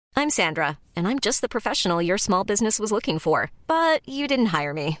I'm Sandra, and I'm just the professional your small business was looking for. But you didn't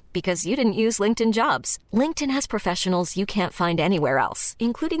hire me because you didn't use LinkedIn Jobs. LinkedIn has professionals you can't find anywhere else,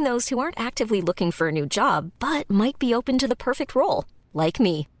 including those who aren't actively looking for a new job, but might be open to the perfect role, like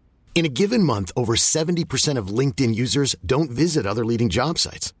me. In a given month, over 70% of LinkedIn users don't visit other leading job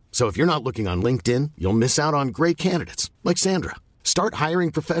sites. So if you're not looking on LinkedIn, you'll miss out on great candidates, like Sandra. Start hiring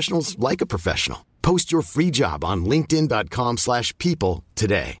professionals like a professional. Post your free job on linkedin.com/people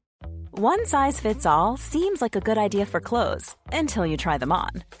today. One size fits all seems like a good idea for clothes until you try them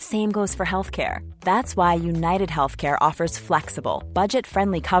on. Same goes for healthcare. That's why United Healthcare offers flexible,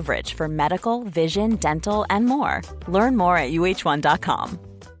 budget-friendly coverage for medical, vision, dental, and more. Learn more at uh1.com.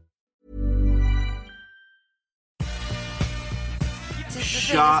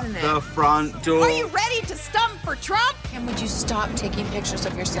 Shut the front door. Are you ready to stump for Trump? And would you stop taking pictures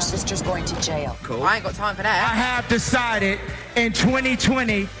of your sister's going to jail? Cool. I ain't got time for that. I have decided in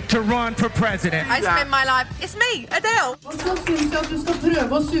 2020 to run for president. I spend my life. It's me, Adele. Og så synes jeg at du skal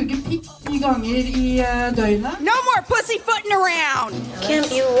prøve å suge pikk 10 ganger i døgnet. No more pussyfooting around. Kim,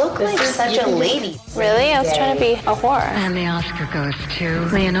 you look like such a lady. Really? I was trying to be a whore. And the Oscar goes to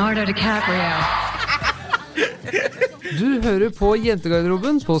Leonardo DiCaprio. Du hører på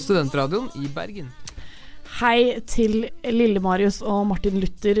Jentegarderoben på Studentradioen i Bergen. Hei til Lille Marius og Martin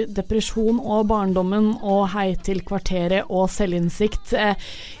Luther, depresjon og barndommen, og hei til kvarteret og selvinnsikt.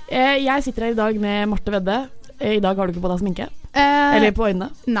 Jeg sitter her i dag med Marte Vedde. I dag har du ikke på deg sminke? Eller på øynene?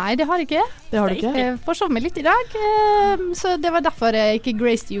 Nei, det har jeg ikke. Det har du ikke? Jeg forsov meg litt i dag, så det var derfor jeg ikke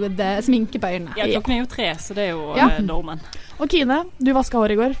graced you with sminke på øynene. Ja, klokken er jo 3, så det er jo normen. Og Kine, du vasket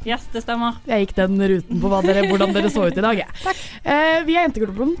hår i går. Yes, det stemmer. Jeg gikk den ruten på hvordan dere så ut i dag. Takk. Vi er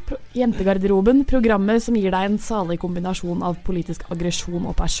Jentegarderoben, programmet som gir deg en salig kombinasjon av politisk aggresjon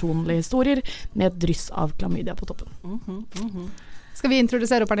og personlige historier, med et dryss av klamydia på toppen. Skal vi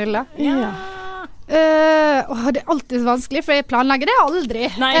introdusere Pernille? Ja. Det er alltid vanskelig, for jeg planlegger det aldri.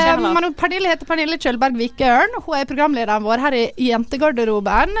 Nei, ikke heller. Men Pernille heter Pernille Kjølberg Vikørn. Hun er programlederen vår her i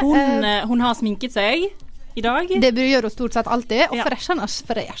Jentegarderoben. Hun har sminket seg i dag. Det gjør hun stort sett alltid, og freshernes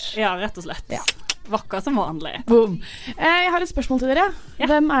fresh. Ja, rett og slett. Ja. Vakker som vanlig. Boom. Jeg har et spørsmål til dere. Ja.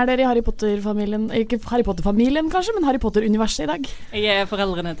 Hvem er dere i Harry Potter-familien? Ikke Harry Potter-familien kanskje, men Harry Potter-universet i dag? Jeg er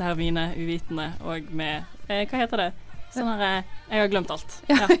foreldrene til Hermine uvitende, og med, hva heter det? Sånn her, jeg har glemt alt.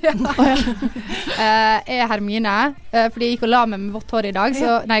 Ja. Jeg er Hermine, fordi jeg gikk og la meg med vått hår i dag,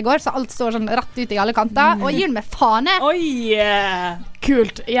 i går, så alt står sånn rett ut i alle kanter, og jeg gir den med fane. Oi!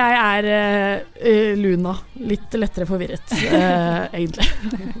 Kult. Jeg er Luna. Litt lettere forvirret, egentlig.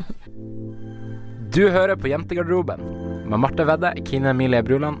 Du hører på Jentegarderoben med Marte Vedde, Kine Emilie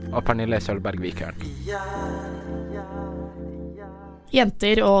Bruland og Pernille Kjølberg Vikørn.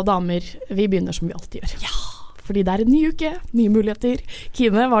 Jenter og damer, vi begynner som vi alltid gjør. Ja! Fordi det er en ny uke, nye muligheter.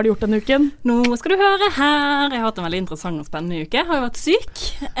 Kine, hva har du gjort denne uken? Nå skal du høre her. Jeg har hatt en veldig interessant og spennende uke. Jeg har jo vært syk,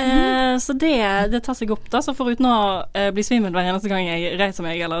 så det tar seg opp da. Så foruten å bli svimmel hver eneste gang jeg reiser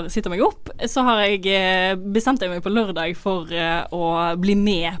meg eller sitter meg opp, så har jeg bestemt meg på lørdag for å bli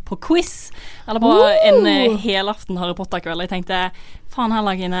med på quiz. Eller bare en helaften Harry Potter-kveld. Jeg tenkte, faen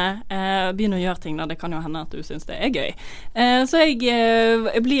heller, Kine, begynn å gjøre ting da. Det kan jo hende at du synes det er gøy. Så jeg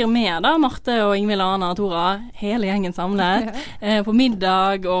blir med da, Marte og Ingvild, Anna og Tora, hele gjengen samlet, på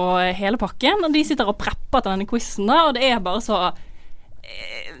middag og hele pakken. Og de sitter og prepper til denne quizen da, og det er bare så...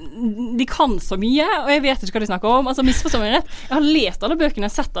 De kan så mye, og jeg vet ikke hva de snakker om. Altså, misforstår meg rett. Jeg har lest alle bøkene,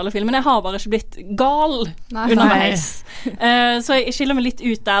 sett alle filmene. Jeg har bare ikke blitt gal underveis. Så jeg skiller meg litt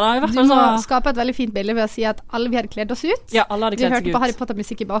ut der da. I hvert fall du må skape et veldig fint bilde ved å si at alle vi hadde kledd oss ut. Ja, alle hadde kledd seg ut. Vi hørte på Harry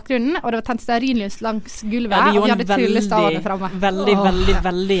Potter-musikk i bakgrunnen, og det var tent stearinlys langs gulvet, og vi hadde tryllestavene fremme.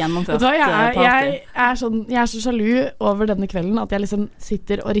 Veldig gjennomført. Jeg er så sjalu over denne kvelden at jeg liksom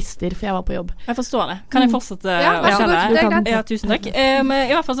sitter og rister, for jeg var på jobb. Jeg forstår det. Kan jeg fortsette å kjenne? Ja, tusen takk.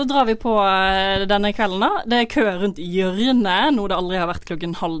 I hvert fall så drar vi på denne kvelden da. Det er kø rundt hjørnet, noe det aldri har vært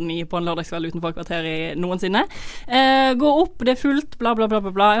 8:30 på en lørdagskveld utenfor kvarteret noensinne. Går opp, det er fullt, bla bla bla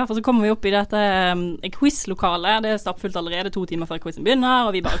bla bla. I hvert fall så kommer vi opp i dette quiz-lokalet. Det er stappfullt allerede 2 timer før quizen begynner,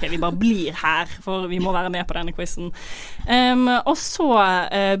 og vi bare blir her, for vi må være med på denne quizen. Og så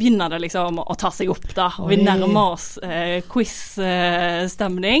begynner det liksom å ta seg opp da, og vi nærmer oss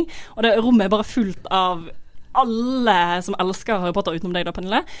quiz-stemning, og det rommet er bare fullt av alle som elsker Harry Potter utenom deg da,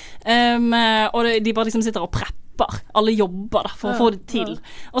 Pernille. Og de bare liksom sitter og prepper. Alle jobber da, for å få det til.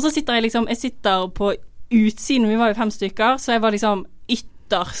 Og så sitter jeg på utsiden, vi var jo 5 stykker, så jeg var liksom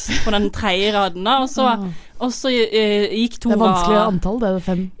ytterst på den 3. raden da, og så gikk Tora... Det er vanskelig antall, det er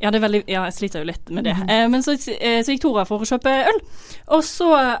 5. Ja, det er veldig, jeg sliter jo litt med det. Men så gikk Tora for å kjøpe øl, og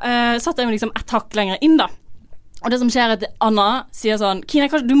så satt jeg liksom et hakk lenger inn da. Og det som skjer er at Anna sier sånn, Kine,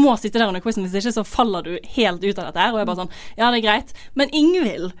 du må sitte der under quizen, hvis ikke så faller du helt ut av dette her. Og jeg bare sånn, ja, det er greit. Men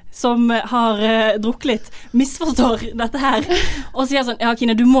Ingvild, som har drukket litt, misforstår dette her. Og sier sånn, ja,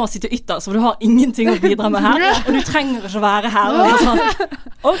 Kine, du må sitte ytterst, for du har ingenting å bidra med her. Og du trenger ikke å være her. Og sånn,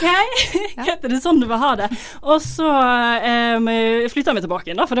 ok, er det sånn du vil ha det? Og så flytter jeg meg tilbake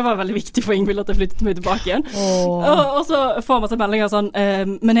igjen, da, for det var veldig viktig for Ingvild at jeg flyttet meg tilbake igjen. Og så får jeg masse meldinger sånn,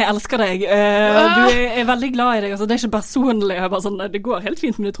 men jeg elsker deg. Du er veldig glad i deg. Altså, det er ikke personlig, jeg bare sånn, det går helt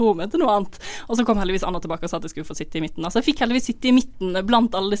fint, men du tror meg til noe annet. Og så kom heldigvis Anna tilbake og sa at jeg skulle få sitte i midten. Altså, jeg fikk heldigvis sitte i midten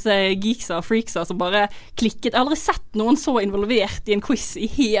blant alle disse geeksa og freaksa som bare klikket. Jeg har aldri sett noen så involvert i en quiz i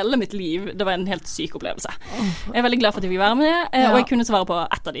hele mitt liv. Det var en helt syk opplevelse. Jeg er veldig glad for at jeg fikk være med, og jeg kunne svare på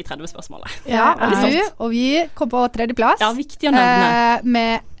ett av de 30 spørsmålene. Ja, og vi kom på 3. plass. Ja, viktig å nevne.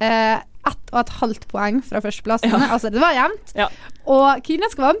 Med 1,5 poeng fra førsteplassen. Altså, det var jevnt. Ja. Og Kine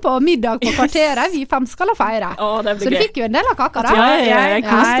skal være med på middag på kvarteret. Vi 5 skal feire. Det så du fikk jo en del av kaka da. Jeg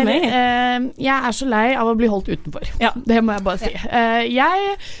koste meg. Jeg er så lei av å bli holdt utenfor. Ja. Det må jeg bare si.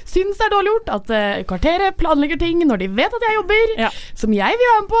 Jeg synes det er dårlig gjort at kvarteret planlegger ting når de vet at jeg jobber, som jeg vil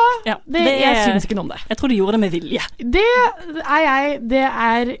være med på. Jeg synes ikke noe om det. Jeg tror de gjorde det med vilje. Det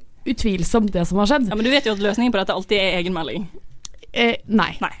er utvilsomt det som har skjedd. Ja, men du vet jo at løsningen på dette alltid er egenmelding.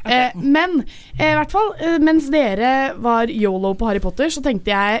 Nei. Okay. Men i hvert fall mens dere var YOLO på Harry Potter, så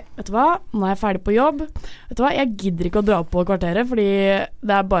tenkte jeg, vet du hva, nå er jeg ferdig på jobb. Vet du hva, jeg gidder ikke å dra opp på kvarteret, fordi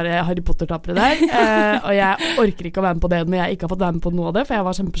det er bare Harry Potter-tapere der. Og jeg orker ikke å være med på det når jeg ikke har fått være med på noe av det, for jeg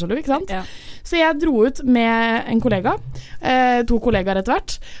var kjempesjalu, ikke sant? Ja. Så jeg dro ut med en kollega, 2 kollegaer etter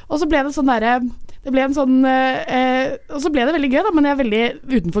hvert, og så ble det sånn derre det ble en sånn og så ble det veldig gøy da, men jeg er veldig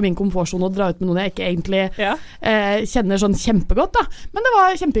utenfor min komfortzone å dra ut med noen jeg ikke egentlig kjenner sånn kjempegodt da, men det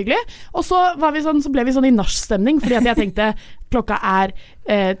var kjempehyggelig. Og så ble vi sånn i nachstemning, fordi at jeg tenkte klokka er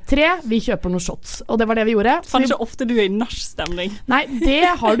 3, vi kjøper noen shots, og det var det vi gjorde. Fann ikke ofte du er i nachstemning? Nei, det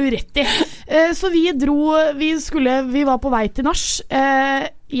har du rett i. Så vi var på vei til nach.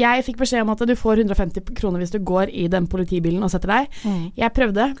 Jeg fikk beskjed om at du får 150 kroner hvis du går i den politibilen og setter deg. Jeg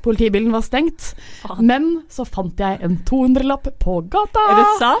prøvde, politibilen var stengt, men så fant jeg en 200-lapp på gata. Er det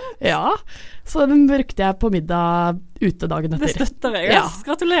sant? Ja, så den brukte jeg på middag ute dagen etter. Det støtter jeg,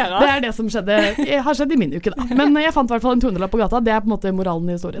 gratulerer. Det er det som har skjedd i min uke da. Men jeg fant i hvert fall en 200-lapp på gata, det er på en måte moralen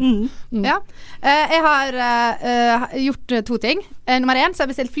i historien. Ja, jeg har gjort 2 ting. Nummer 1, så har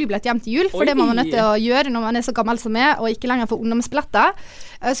jeg bestilt flybillett hjem til jul, for det må man nødt til å gjøre når man er så gammel som jeg, og ikke lenger får ungdomsbilletter.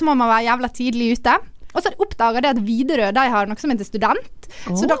 Så må man være jævla tidlig ute. Og så oppdager det at Widerøe, de har noe som heter student,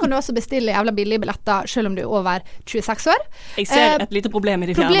 så da kan du også bestille jævla billige billetter selv om du er over 26 år. Jeg ser et lite problem i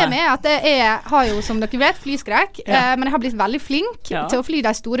de fjerne. Problemet er at jeg har jo, som dere vet, flyskrek, men jeg har blitt veldig flink til å fly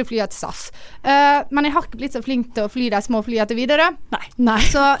de store flyene til SAS. Men jeg har ikke blitt så flink til å fly de små flyene til Widerøe. Nei.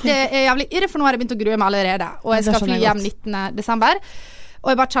 Så det er jævlig irre, for nå har jeg begynt å grue meg allerede, og jeg skal fly hjem 19. desember. Og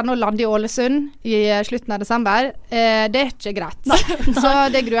jeg bare kjenner å lande i Ålesund i slutten av desember. Det er ikke greit. Så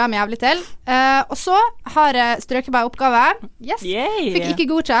det gruer jeg meg jævlig til. Og så har jeg strøket på en oppgave. Yes. Fikk ikke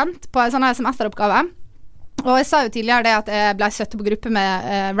godkjent på en sånn her semesteroppgave. Og jeg sa jo tidligere det at jeg ble søtt på gruppe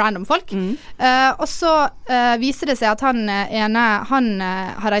med random folk. Og så viser det seg at han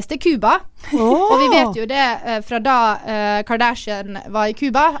har reist til Cuba. Og vi vet jo det fra da Kardashian var i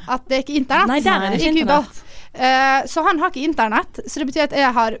Cuba, at det er ikke internett. Nei, der er det ikke internett. Så han har ikke internett, så det betyr at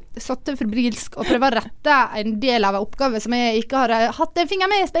jeg har sittet febrilsk og prøver å rette en del av en oppgave som jeg ikke har hatt en finger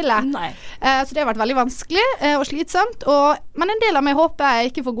med i spillet. Så det har vært veldig vanskelig og slitsomt, men en del av meg håper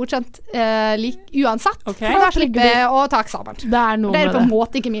jeg ikke får godkjent uansett, for da slipper jeg å ta eksamen. Det er på en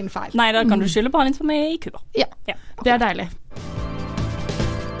måte ikke min feil. Nei, da kan du skylde på han som er i Cuba. Ja. Det er deilig.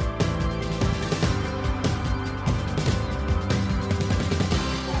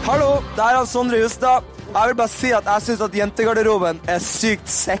 Hallo, det er Sondre Justad. Jeg vil bare si at jeg synes at jentegarderoben er sykt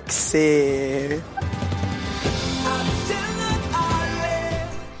sexy.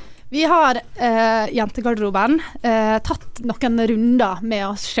 Vi har jentegarderoben tatt noen runder med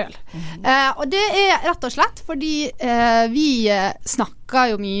oss selv. Og det er rett og slett fordi vi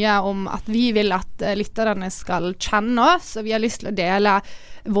snakker jo mye om at vi vil at lytterne skal kjenne oss, og vi har lyst til å dele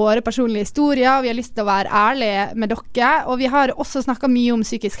våre personlige historier, vi har lyst til å være ærlige med dere, og vi har også snakket mye om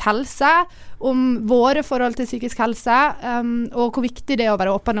psykisk helse, om våre forhold til psykisk helse, og hvor viktig det er å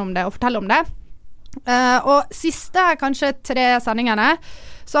være åpen om det og fortelle om det. Og siste, kanskje 3 sendingene,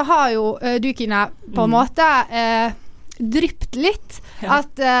 så har jo du, Kine, på en måte drypt litt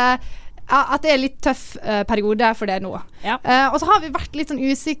at det er litt tøff periode for det nå. Og så har vi vært litt sånn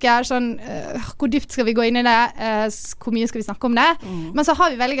usikker, hvor dypt skal vi gå inn i det, hvor mye skal vi snakke om det, men så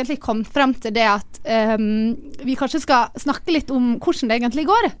har vi vel egentlig kommet frem til det at vi kanskje skal snakke litt om hvordan det egentlig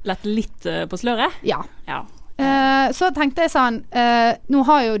går. Lett litt på sløret? Ja. Så tenkte jeg sånn, nå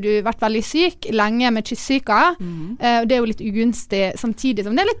har jo du vært veldig syk lenge med kystsyka, og det er jo litt ugunstig samtidig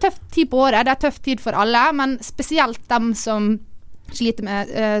som det er litt tøff tid på året, det er tøff tid for alle, men spesielt dem som sliter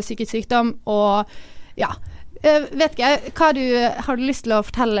med psykisk sykdom, og ja, vet ikke, har du lyst til å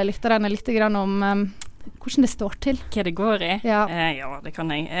fortelle lytterne litt grann om hvordan det står til? Hva det går i? Ja, det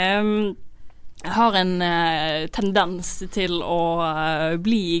kan jeg. Jeg har en tendens til å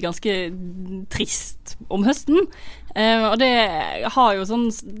bli ganske trist om høsten, og det har jo sånn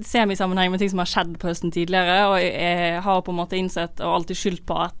semisammenheng med ting som har skjedd på høsten tidligere, og jeg har på en måte innsett og alltid skyldt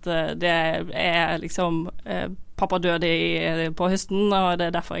på at det er liksom pappa døde på høsten, og det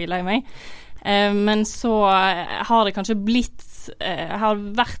er derfor jeg er lei meg. Men så har det kanskje blitt har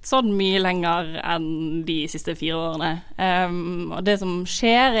vært sånn mye lenger enn de siste 4 årene, og det som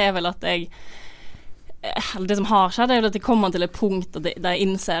skjer er vel at det som har skjedd er at jeg kommer til et punkt der jeg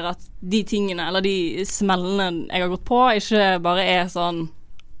innser at de tingene, eller de smellene jeg har gått på, ikke bare er sånn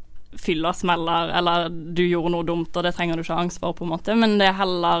fylla smeller, eller du gjorde noe dumt, og det trenger du ikke ha angst for på en måte, men det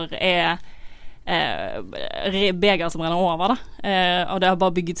heller er beger som renner over da. Og det har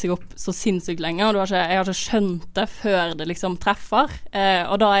bare bygget seg opp så sinnssykt lenge, og jeg har ikke skjønt det før det liksom treffer,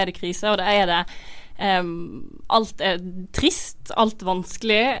 og da er det krise, og da er det alt er trist, alt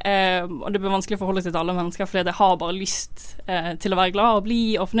vanskelig, og det blir vanskelig å forholde seg til alle mennesker, fordi jeg har bare lyst til å være glad og bli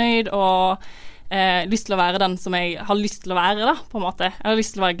og fornøyd, og lyst til å være den som jeg har lyst til å være da, på en måte. Jeg har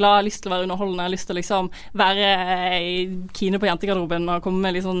lyst til å være glad, jeg har lyst til å være underholdende, jeg har lyst til å liksom være kine på jentegarderoben og komme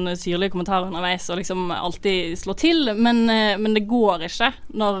med litt sånn syrlige kommentarer underveis og liksom alltid slå til, men det går ikke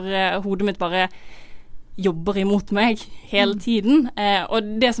når hodet mitt bare jobber imot meg hele tiden,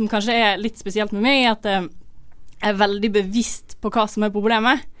 og det som kanskje er litt spesielt med meg er at jeg er veldig bevisst på hva som er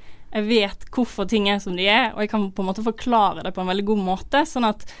problemet. Jeg vet hvorfor ting er som de er, og jeg kan på en måte forklare det på en veldig god måte, sånn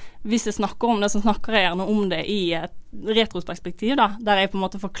at hvis jeg snakker om det, så snakker jeg gjerne om det i et retrospektiv da, der jeg på en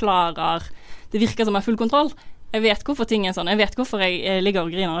måte forklarer, det virker som jeg har full kontroll. Jeg vet hvorfor ting er sånn, jeg vet hvorfor jeg ligger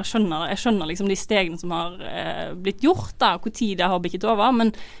og griner, jeg skjønner liksom de stegene som har blitt gjort da, hvor tid det har bikket over,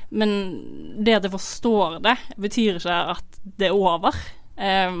 men det at jeg forstår det, betyr ikke at det er over,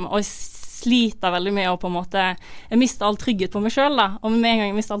 og jeg sliter veldig med å på en måte, jeg mister all trygghet på meg selv da, og med en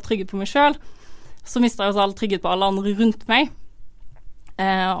gang jeg mister all trygghet på meg selv, så mister jeg også all trygghet på alle andre rundt meg,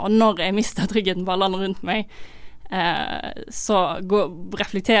 og når jeg mister tryggheten på alle andre rundt meg, så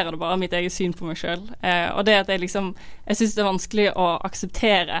reflekterer det bare mitt eget syn på meg selv, og det at jeg synes det er vanskelig å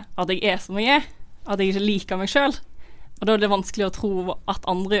akseptere at jeg er som jeg er, at jeg ikke liker meg selv, og da er det vanskelig å tro at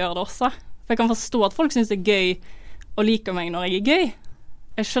andre gjør det også, for jeg kan forstå at folk synes det er gøy og liker meg når jeg er gøy.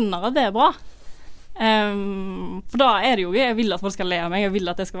 Jeg skjønner at det er bra, for da er det jo gøy, jeg vil at folk skal le av meg, jeg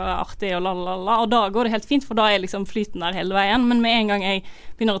vil at det skal være artig og lalala, og da går det helt fint, for da er liksom flyten der hele veien, men med en gang jeg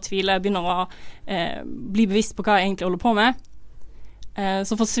begynner å tvile, begynner å bli bevisst på hva jeg egentlig holder på med,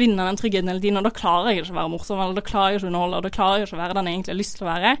 så forsvinner den tryggheten hele tiden, og da klarer jeg ikke å være morsom, eller da klarer jeg ikke å underholde, og da klarer jeg ikke å være den jeg egentlig har lyst til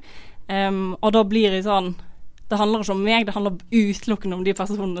å være, og da blir det sånn, det handler ikke om meg, det handler utelukkende om de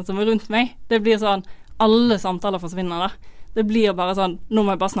personene som er rundt meg, det blir sånn, alle samtaler forsvinner da. Det blir bare sånn, nå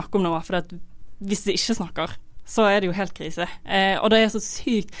må jeg bare snakke om noe, for hvis jeg ikke snakker, så er det jo helt krise. Og det er så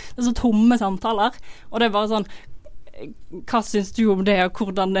sykt, det er så tomme samtaler, og det er bare sånn, hva synes du om det, og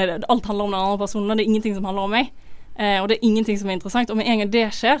hvordan det er, alt handler om den andre personen, og det er ingenting som handler om meg, og det er ingenting som er interessant, og med en gang det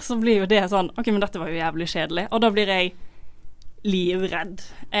skjer, så blir jo det sånn, ok, men dette var jo jævlig kjedelig, og da blir jeg livredd.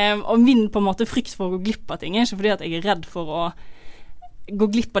 Og min på en måte frykt for å gå glipp av ting, ikke fordi at jeg er redd for å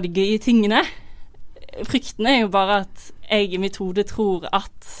gå glipp av de gøye tingene, frykten er jo bare at jeg i mitt hode tror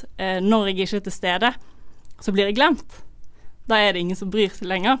at når jeg ikke er til stede, så blir jeg glemt. Da er det ingen som bryr seg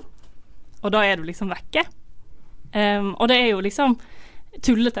lenger, og da er du liksom vekke. Og det er jo liksom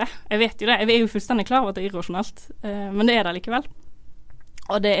tullete. Jeg vet jo det. Jeg er jo fullstendig klar over at det er irrasjonelt, men det er det likevel.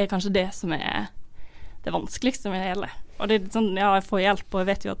 Og det er kanskje det som er det vanskeligste med det hele. Og det er sånn, ja, jeg får hjelp, og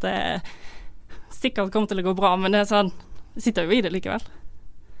jeg vet jo at det sikkert kommer til å gå bra, men det er sånn, jeg sitter jo i det likevel.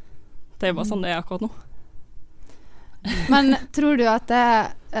 Det er bare sånn det er akkurat nå. Men tror du at det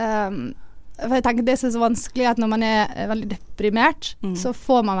for jeg tenker det er så vanskelig at når man er veldig deprimert, så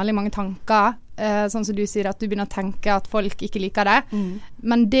får man veldig mange tanker, sånn som du sier at du begynner å tenke at folk ikke liker det,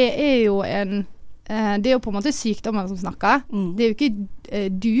 men det er jo det er jo på en måte sykdommer som snakker, det er jo ikke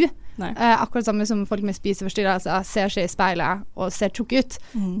du. Akkurat samme som folk med spiseforstyrrelser ser seg i speilet og ser tjukk ut.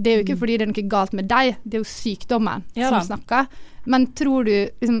 Det er jo ikke fordi det er noe galt med deg, det er jo sykdommen som snakker. Men tror du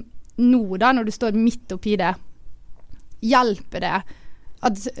liksom, nå da, når du står midt oppi det, hjelper det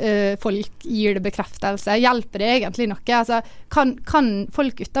at folk gir det bekreftelse? Hjelper det egentlig noe? Altså, kan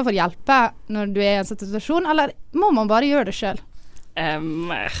folk utenfor hjelpe når du er i en sånn situasjon, eller må man bare gjøre det selv?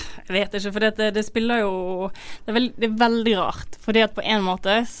 Jeg vet ikke, for det spiller jo det er veldig rart, fordi at på en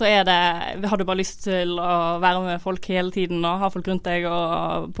måte så har du bare lyst til å være med folk hele tiden og ha folk rundt deg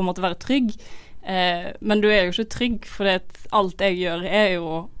og på en måte være trygg, men du er jo ikke trygg, fordi at alt jeg gjør er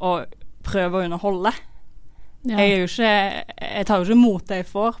jo å prøve å underholde. Jeg tar jo ikke imot det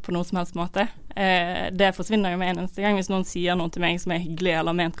jeg får på noen som helst måte. Det forsvinner jo med en eneste gang. Hvis noen sier noe til meg som er hyggelig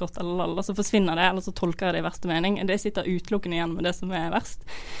eller ment godt, eller så forsvinner det, eller så tolker jeg det i verste mening. Det sitter utelukkende igjen med det som er verst.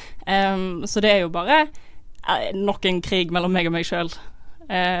 Så det er jo bare nok en krig mellom meg og meg selv.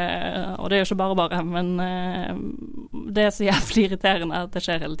 Og det er jo ikke bare, men det er så jævlig irriterende at det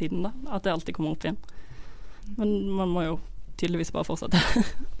skjer hele tiden, da. At det alltid kommer opp igjen. Men man må jo tydeligvis bare fortsette.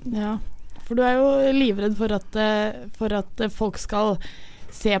 Ja. For du er jo livredd for at folk skal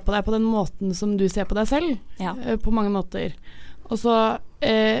se på deg på den måten som du ser på deg selv, på mange måter. Og så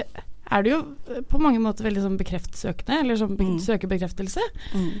er du jo på mange måter veldig sånn bekreftsøkende, eller sånn søker bekreftelse.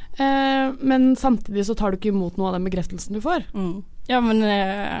 Men samtidig så tar du ikke imot noe av den bekreftelsen du får. Ja, men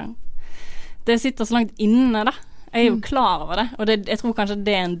det sitter så langt inne, da. Jeg er jo klar over det, og jeg tror kanskje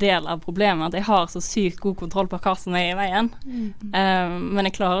det er en del av problemet, at jeg har så sykt god kontroll på hva som er i veien. Men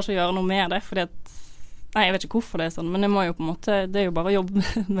jeg klarer ikke å gjøre noe med det, fordi at jeg vet ikke hvorfor det er sånn, men jeg må jo på en måte, det er jo bare å jobbe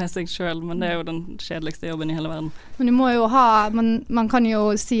med seg selv, men det er jo den kjedeligste jobben i hele verden. Men du må jo man kan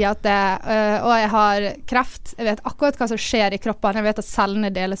jo si at jeg har kreft, jeg vet akkurat hva som skjer i kroppen, jeg vet at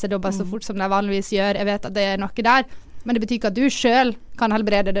cellene deler seg dobbelt så fort som de vanligvis gjør, jeg vet at det er noe der, men det betyr ikke at du selv kan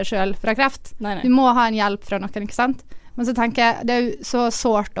helbrede deg selv fra kreft. Nei. Du må ha en hjelp fra noen, ikke sant? Men så tenker jeg, det er jo så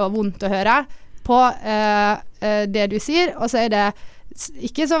sårt og vondt å høre på det du sier, og så er det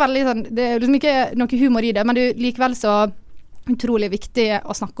ikke så veldig sånn, det er liksom ikke noe humor i det, men det er likevel så utrolig viktig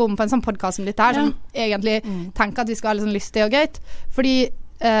å snakke om på en sånn podcast som dette her, som egentlig tenker at vi skal ha litt sånn lystig og gøyt, fordi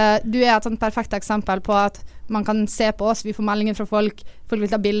du er et sånn perfekt eksempel på at man kan se på oss, vi får meldinger fra folk vil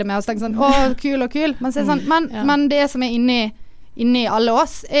ta bilder med oss, tenker sånn, kul og kul, men så er det sånn, men det som er inni alle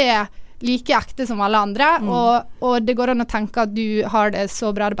oss er like ekte som alle andre, og det går an å tenke at du har det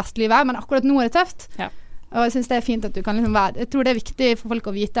så bra det beste livet, men akkurat nå er det tøft. Og jeg synes det er fint at du kan liksom være, jeg tror det er viktig for folk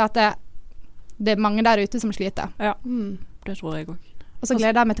å vite at det er mange der ute som sliter. Ja, det tror jeg også. Og så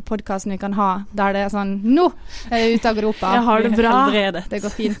gleder jeg meg til podcasten vi kan ha, der det er sånn, nå er jeg ute av gropa. Jeg har det bra. Det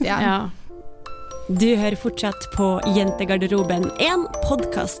går fint igjen. Ja. Du hører fortsatt på Jentegarderoben, en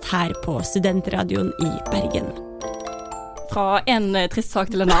podcast her på Studentradioen i Bergen. Fra en trist sak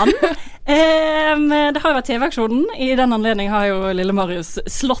til en annen. Det har jo vært TV-aksjonen. I den anledning har jo Lille Marius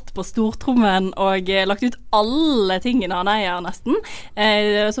slått på stortrommen og lagt ut alle tingene han eier nesten.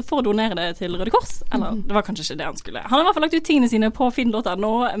 Så for å donere det til Røde Kors, eller det var kanskje ikke det han skulle. Han har i hvert fall lagt ut tingene sine på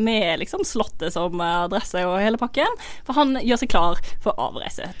finn.no med liksom slottet som adresse og hele pakken, for han gjør seg klar for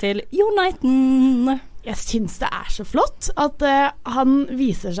avreise til Uniten. Jeg synes det er så flott at han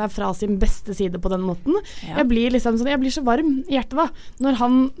viser seg fra sin beste side på den måten. Jeg blir så varm i hjertet da,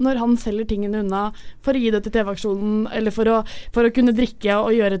 når han selger tingene unna for å gi det til TV-aksjonen, eller for å kunne drikke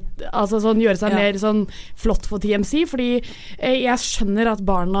og gjøre seg mer sånn flott for TMC, fordi jeg skjønner at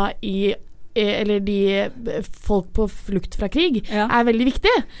barna eller de folk på flukt fra krig er veldig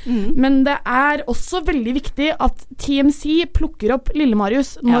viktig, men det er også veldig viktig at TMC plukker opp Lille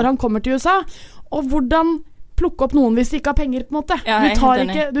Marius når han kommer til USA, og hvordan plukke opp noen hvis de ikke har penger, på en måte.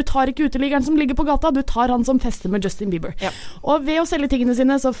 Du tar ikke uteliggeren som ligger på gata, du tar han som fester med Justin Bieber. Og ved å selge tingene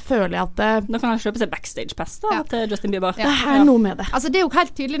sine, så føler jeg at da kan han kjøpe seg backstage-pass til Justin Bieber. Det er noe med det. Altså, det er jo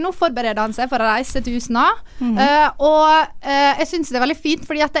helt tydelig, nå forbereder han seg for å reise til USA, og jeg synes det er veldig fint,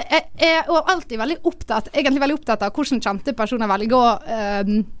 fordi at jeg er alltid veldig opptatt av hvordan kjente personer velger å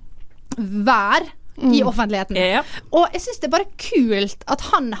være i offentligheten. Og jeg synes det er bare kult at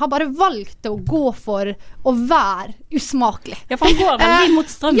han har bare valgt å gå for å være usmakelig. Ja, for han går veldig mot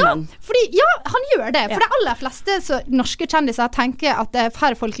strømmen. Han gjør det. For de aller fleste norske kjendiser tenker at det er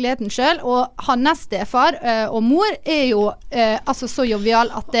for folkeligheten selv, og hans stefar og mor er jo altså så jovial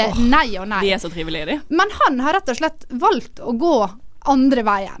at det er nei og nei. De er så trivelige, de. Men han har rett og slett valgt å gå andre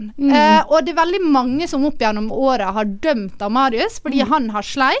veien. Og det er veldig mange som opp gjennom året har dømt av Marius, fordi han har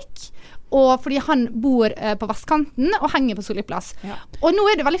sleik, og fordi han bor på vestkanten og henger på Solli plass. Og nå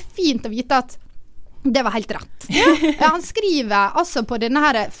er det veldig fint å vite at det var helt rett. Han skriver altså på denne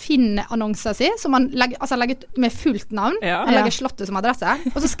her Finn-annonsen sin, som han legger ut med fullt navn, han legger slottet som adresse,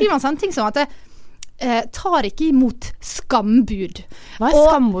 og så skriver han sånne ting som at tar ikke imot skambud. Hva er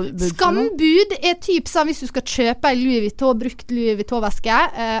skambud? Skambud er typ sånn hvis du skal kjøpe en brukt Louis Vuitton-veske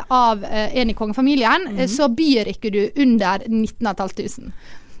av en i kongefamilien, så byr ikke du under 19.500.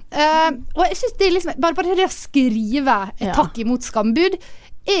 Og jeg synes det er liksom bare det å skrive takk imot skambud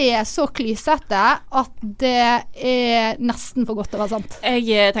så klysete at det nesten for godt å være sant.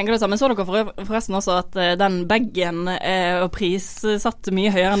 Jeg tenker det samme. Så dere forresten også at den baggen og pris satt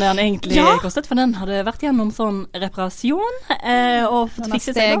mye høyere enn det den egentlig kostet, for den hadde vært gjennom sånn reparasjon og fått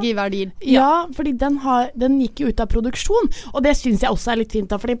fikset seg i verdien. Ja, fordi den gikk jo ut av produksjon, og det synes jeg også litt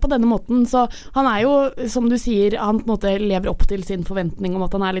fint da, fordi på denne måten så han jo, som du sier, han på en måte lever opp til sin forventning om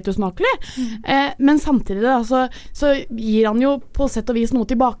at han litt usmakelig, men samtidig da, så gir han jo på sett og vis noe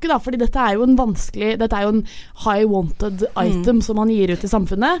tilbake da, fordi dette jo en vanskelig, dette jo en high wanted item som han gir ut i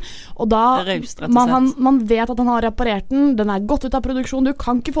samfunnet, og da raust, rett og slett. Man vet at han har reparert den gått ut av produksjon, du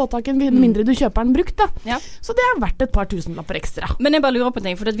kan ikke få tak i den mindre du kjøper den brukt da, så det verdt et par tusenlapper ekstra. Men jeg bare lurer på en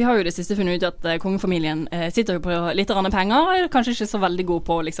ting, for vi har jo det siste funnet ut at kongefamilien sitter jo på litt andre penger, kanskje ikke så veldig god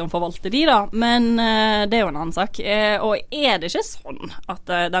på å liksom forvalte de da, men det jo en annen sak, og det ikke sånn at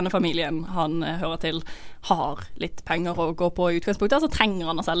denne familien han hører til har litt penger å gå på i utgangspunktet, så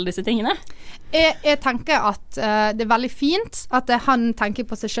trenger han å selge disse tingene? Jeg tenker at det veldig fint at han tenker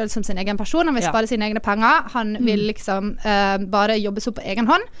på seg selv som sin egen person, han vil spare sine egne penger, han vil liksom bare jobbe så på egen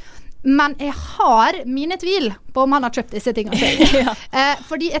hånd, men jeg har mine tvil på om han har kjøpt disse tingene selv.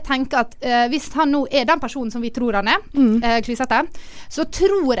 Fordi jeg tenker at hvis han nå den personen som vi tror han klysete, så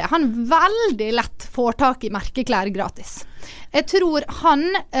tror jeg han veldig lett får tak i merkeklær gratis. Jeg tror han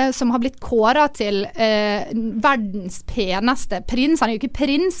som har blitt kåret til verdens peneste prins, han jo ikke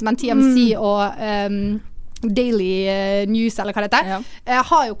prins, men TMC og Daily News eller hva det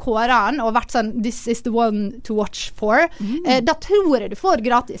har jo kåret han og vært sånn this is the one to watch for. Da tror jeg du får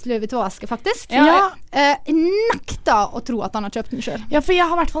gratis Louis Vuitton-aske faktisk. Jeg nekter å tro at han har kjøpt den selv. Ja, for jeg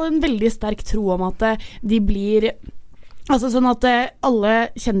har i hvert fall en veldig sterk tro om at de blir altså sånn at alle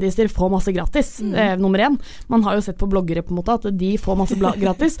kjendiser får masse gratis, nummer 1. Man har jo sett på bloggere på en måte at de får masse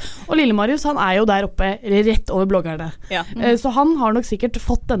gratis, og Lille Marius han jo der oppe rett over bloggerne. Så han har nok sikkert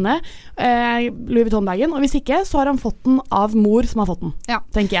fått denne Louis Vuitton-bagen, og hvis ikke så har han fått den av mor som har fått den,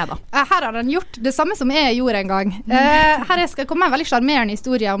 tenker jeg da. Her har han gjort det samme som jeg gjorde en gang. Her skal komme en veldig charmerende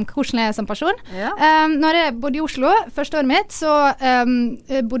historie om hvordan jeg som person. Når jeg bodde i Oslo, første året mitt, så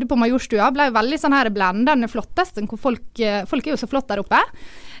bodde på Majorstua, ble veldig sånn her blendende flottesten, hvor folk jo så flott der oppe.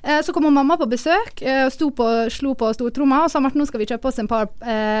 Så kom mamma på besøk, slo på stortromma og sa Martin, nå skal vi kjøpe oss en par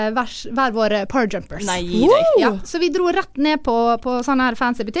hver vår Power Jumpers. Nei, så vi dro rett ned på sånn her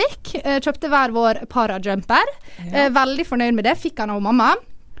fancy butikk, kjøpte hver vår Para-jumper, veldig fornøyd med det, fikk han av mamma.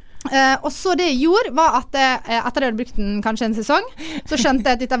 Og så det jeg gjorde var at etter jeg hadde brukt den kanskje en sesong, så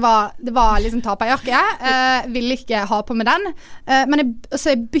skjønte jeg at det var liksom taperjakke, ville ikke ha på med den,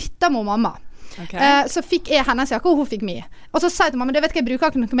 så jeg bytta med mamma. Så fikk jeg hennes jakke, og hun fikk min. Og så sa jeg til mamma, det vet ikke, jeg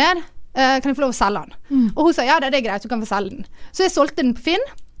bruker ikke noe mer, kan jeg få lov å selge den? Og hun sa, ja, det greit, du kan få selge den. Så jeg solgte den på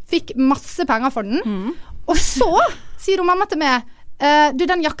Finn, fikk masse penger for den, og så sier hun mamma til meg, du,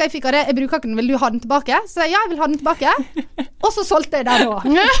 den jakka jeg fikk av det, jeg bruker ikke den, vil du ha den tilbake? Så jeg vil ha den tilbake, og så solgte jeg den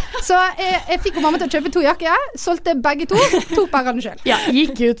også. Så jeg fikk mamma til å kjøpe 2 jakker, solgte begge 2, tok pengene selv. Ja,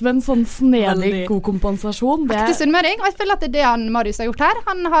 gikk ut med en sånn snedig god kompensasjon. Ekte sunnmøring, og jeg føler at det han Marius har gjort her.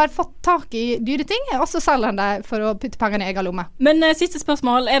 Han har fått tak i dyre ting, og så selger han det for å putte pengene i egen lomme. Men siste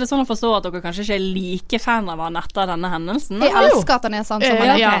spørsmål, det sånn å forstå at dere kanskje ikke like fan av han etter denne hendelsen? Jeg elsker at han sånn som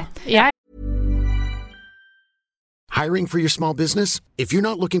han Hiring for your small business? If you're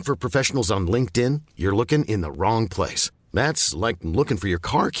not looking for professionals on LinkedIn, you're looking in the wrong place. That's like looking for your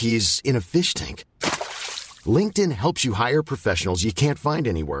car keys in a fish tank. LinkedIn helps you hire professionals you can't find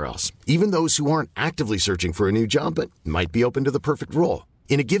anywhere else, even those who aren't actively searching for a new job but might be open to the perfect role.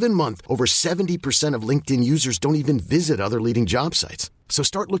 In a given month, over 70% of LinkedIn users don't even visit other leading job sites. So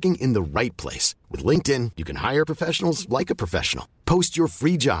start looking in the right place. With LinkedIn, you can hire professionals like a professional. Post your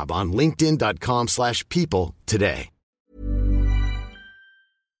free job on linkedin.com/people today.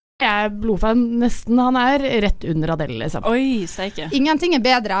 Jeg blodfan nesten, han rett under Adele liksom. Oi, steike. Ingenting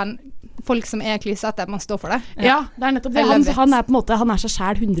bedre enn folk som klysete, man står for det. Ja, det nettopp det. Han på en måte, han seg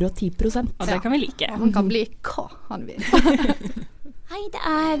selv 110%. Og det kan vi like. Han kan bli hva han vil. Hei,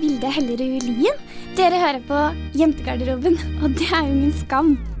 det Vilde Hellerud Lien. Dere hører på Jentegarderoben, og det jo min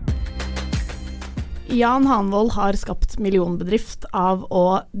skam. Jan Hanvold har skapt millionbedrift av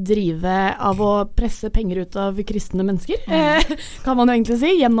å presse penger ut av kristne mennesker, kan man jo egentlig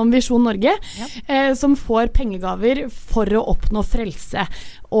si, gjennom Visjon Norge, som får pengegaver for å oppnå frelse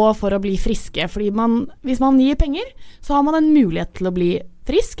og for å bli friske. Fordi hvis man gir penger, så har man en mulighet til å bli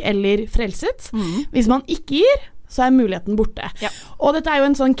frisk eller frelset. Hvis man ikke gir, så muligheten borte. Og dette jo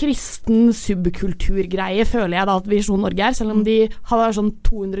en sånn kristen subkulturgreie, føler jeg da at Visjon Norge selv om de har sånn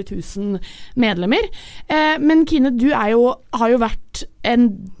 200 000 medlemmer. Men Kine, du har jo vært en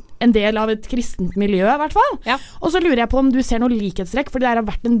en del av et kristent miljø I hvert fall. Ja. Og så lurer jeg på om du ser noe likhetstrekk, for det har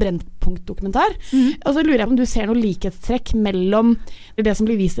vært en Brennpunkt-dokumentar, og så lurer jeg på om du ser noe likhetstrekk mellom det som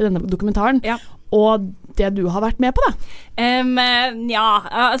blir vist I denne dokumentaren, og det du har vært med på da?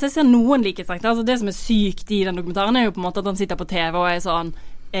 Altså jeg ser noen likhetstrekk. Altså det som sykt I den dokumentaren jo på en måte at han sitter på TV og sånn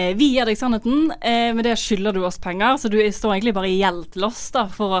vi gir deg sannheten, men det skylder du oss penger, så du står egentlig bare I gjeld til oss da,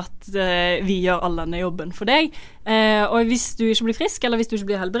 for at vi gjør all denne jobben for deg. Og hvis du ikke blir frisk, eller hvis du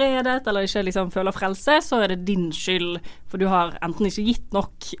ikke blir helbredet, eller ikke liksom føler frelse, så det din skyld, for du har enten ikke gitt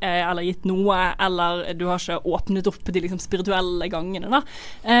nok, eller gitt noe, eller du har ikke åpnet opp de liksom spirituelle gangene da.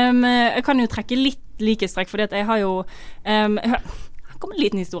 Jeg kan jo trekke litt likestrekk, fordi at jeg har jo... kom en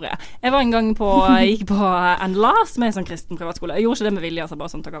liten historie. Jeg var en gang gikk på NLA, som en sånn kristen privatskole. Jeg gjorde ikke det med vilje, altså bare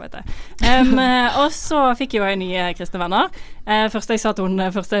sånn, dere vet det. Og så fikk jeg nye kristne venner. Første jeg sa til hun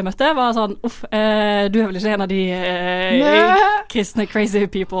første jeg møtte, var sånn, du vel ikke en av de kristne crazy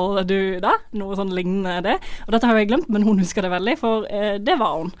people du da? Noe sånn lignende det. Og dette har jeg glemt, men hun husker det veldig, for det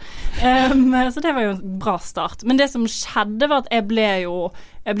var hun. Så det var jo en bra start. Men det som skjedde var at jeg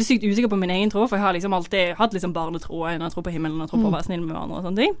ble sykt usikker på min egen tro, for jeg har liksom alltid hatt liksom barnetro, jeg tror på himmelen, jeg tror på å være snill med hverandre og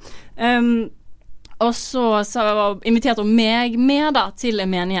sånne ting. Og så inviterte hun meg med da, til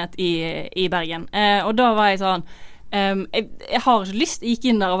en menighet I Bergen. Og da var jeg sånn, jeg har ikke lyst, jeg gikk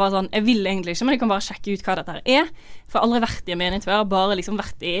inn der og var sånn, jeg vil egentlig ikke, men jeg kan bare sjekke ut hva dette her for jeg har aldri vært I en menighet før, bare liksom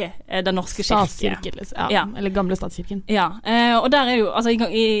vært I den norske kirke. Statskirken, liksom. Ja, eller gamle statskirken. Ja, og der jo, altså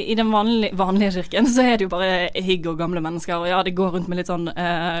I den vanlige kirken, så det jo bare hygg og gamle mennesker, og ja, det går rundt med litt sånn,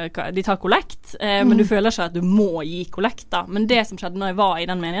 de tar kollekt, men du føler ikke at du må gi kollekt da. Men det som skjedde når jeg var I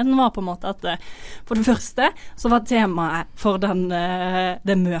den menigheten, var på en måte at for det første, så var temaet for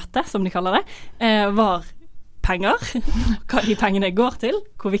det møtet, som de kaller det, var penger, hva de pengene går til,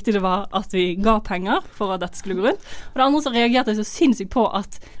 hvor viktig det var at vi ga penger for at dette skulle gå rundt. Og det andre så reagerte jeg så sinnssykt på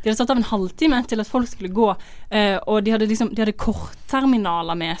at de hadde satt av en halvtime til at folk skulle gå, og de hadde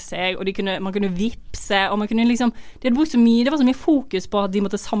kortterminaler med seg, og man kunne vipse, og man kunne liksom, de hadde brukt så mye, det var så mye fokus på at de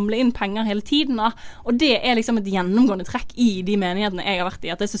måtte samle inn penger hele tiden da, og det liksom et gjennomgående trekk I de menighetene jeg har vært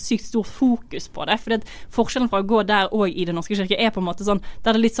I, at det så sykt stort fokus på det, for forskjellen fra å gå der og I den norske kirke på en måte sånn,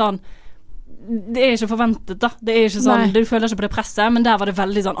 der det litt sånn, det ikke forventet da, det ikke sånn, du føler ikke på det presset, men der var det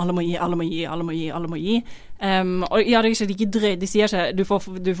veldig sånn, alle må gi, alle må gi, alle må gi, alle må gi. Og ja, det ikke like drøy, de sier ikke, du får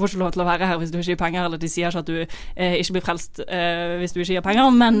ikke lov til å være her hvis du ikke gir penger, eller de sier ikke at du ikke blir frelst hvis du ikke gir penger,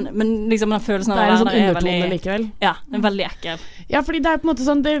 men liksom den følelsen av det en sånn undertone likevel. Ja, den veldig ekkel. Ja, fordi det på en måte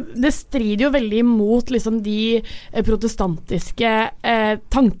sånn, det strider jo veldig imot liksom de protestantiske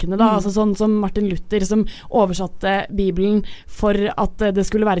tankene da, altså sånn som Martin Luther som oversatte Bibelen for at det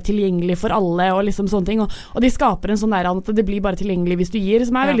skulle være tilgjengelig for alle og liksom sånne ting, og de skaper en sånn der at det blir bare tilgjengelig hvis du gir,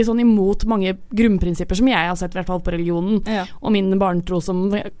 som veldig sånn imot mange grunnprinsipper som jeg har sett I hvert fall på religionen og min barnetro som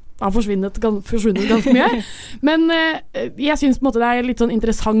har forsvunnet ganske mye. Men jeg synes på en måte det litt sånn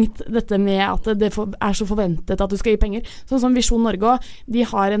interessant dette med at det så forventet at du skal gi penger. Sånn som Visjon Norge også, de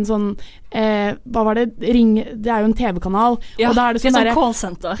har en sånn hva var det? Ring, det jo en TV-kanal. Ja, og da det sånn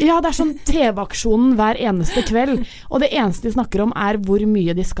callcenter. Ja, det sånn TV-aksjonen hver eneste kveld. Og det eneste de snakker om hvor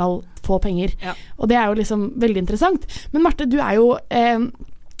mye de skal få penger. Ja. Og det jo liksom veldig interessant. Men Marte, du jo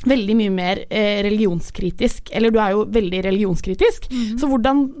veldig mye mer religionskritisk, eller du jo veldig religionskritisk, så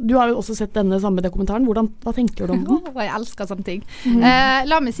du har jo også sett denne samme dokumentaren, hva tenker du om den? Jeg elsker sånne ting.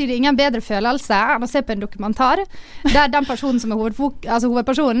 La meg si det, ingen bedre følelse enn å se på en dokumentar, der den personen som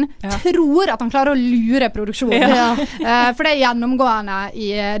hovedpersonen, tror at han klarer å lure produksjonen. For det gjennomgående I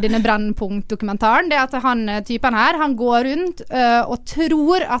denne Brennpunkt-dokumentaren, det at typen her, han går rundt og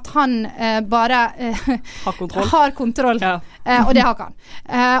tror at han bare har kontroll. Og det har ikke han.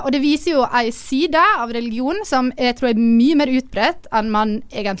 Og det viser jo en side av religion som jeg tror mye mer utbredt enn man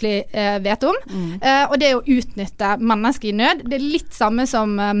egentlig vet om. Og det å utnytte mennesker I nød. Det litt samme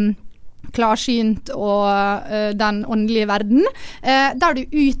som klarsynt og den åndelige verden, der du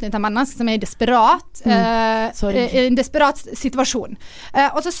utnytter mennesker som I desperat, en desperat situasjon.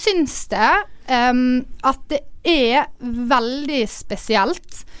 Og så synes det at det veldig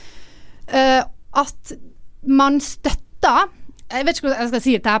spesielt at man støtter jeg vet ikke hvordan jeg skal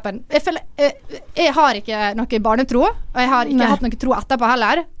si det her jeg føler, jeg har ikke noe barnetro og jeg har ikke hatt noe tro etterpå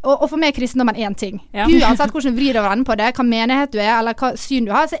heller og for meg kristendommen en ting uansett hvordan vrir og vrenner på det hva menighet du eller hva syn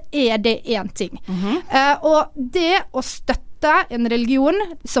du har så det en ting og det å støtte en religion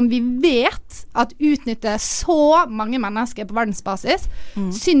som vi vet at utnytter så mange mennesker på verdensbasis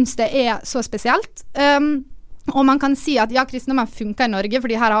synes det så spesielt Og man kan si at ja, kristendom funker I Norge,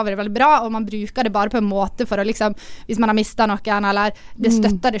 fordi her har vi det veldig bra, og man bruker det bare på en måte for å liksom, hvis man har mistet noen, eller det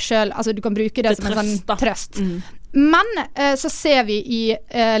støtter det selv, altså du kan bruke det som en sånn trøst. Men så ser vi I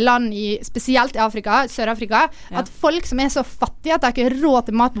land spesielt I Afrika, Sør-Afrika, at folk som så fattige at de ikke har råd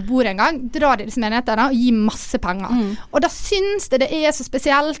til mat på bordet engang, drar I disse menighetene og gir masse penger. Og da synes det så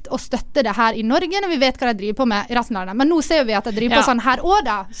spesielt å støtte det her I Norge, når vi vet hva de driver på med I resten av landet. Men nå ser vi at de driver på sånn her også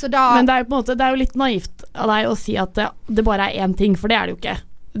da. Så da Men det jo på en måte, det jo litt naivt av deg å si at det bare én ting, for det det jo ikke.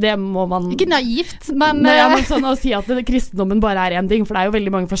 Det må man Ikke naivt, men Nei, men sånn å si at kristendommen bare en ting, for det jo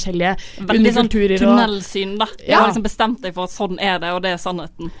veldig mange forskjellige underkulturer sånn tunnelsyn da. Jeg har liksom bestemt deg for at sånn det, og det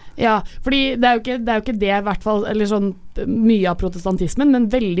sannheten. Ja, fordi det jo ikke det I hvert fall, eller sånn mye av protestantismen, men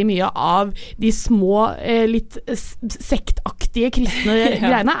veldig mye av de små, litt sektaktige kristne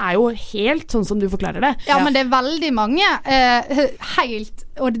greiene jo helt sånn som du forklarer det. Ja, men det veldig mange helt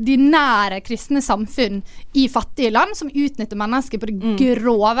ordinære kristne samfunn I fattige land som utnytter mennesker på det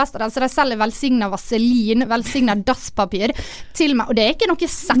groveste. Altså de selger velsignet vaselin, velsignet dasspapir til meg, og det ikke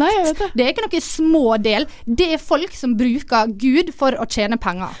noe sekt. Nei, det ikke noe små del. Det folk som bruker Gud for å tjene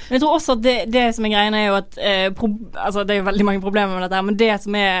penger. Men jeg tror også at det som greien jo at altså det jo veldig mange problemer med dette her, men det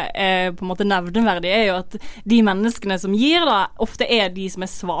som på en måte nevneverdig jo at de menneskene som gir da, ofte de som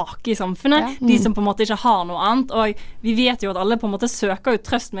svake I samfunnet, de som på en måte ikke har noe annet, og vi vet jo at alle på en måte søker jo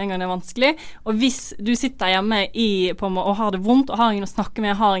trøst med en gang det vanskelig, og hvis du sitter hjemme og har det vondt, og har ingen å snakke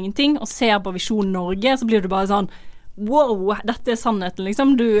med, har ingenting, og ser på Visjon Norge, så blir du bare sånn wow, dette sannheten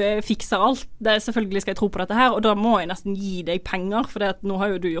liksom, du fikser alt, selvfølgelig skal jeg tro på dette her, og da må jeg nesten gi deg penger, for nå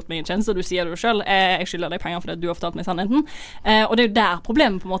har jo du gjort meg en tjeneste, og du sier det jo selv, jeg skylder deg penger fordi du har fortalt meg sannheten, og det jo der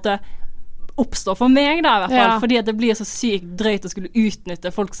problemet på en måte oppstår for meg da I hvert fall, fordi at det blir så sykt drøyt å skulle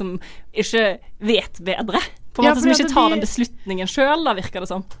utnytte folk som ikke vet bedre, på en måte som ikke tar den beslutningen selv, da virker det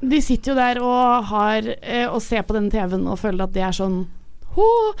som. De sitter jo der og ser på den TV-en og føler at det sånn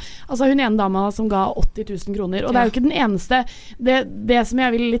altså hun ene dama som ga 80 000 kroner, og det jo ikke den eneste det som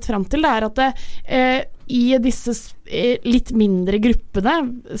jeg vil litt frem til det at det I disse litt mindre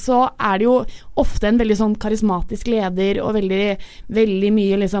gruppene så det jo ofte en veldig sånn karismatisk leder og veldig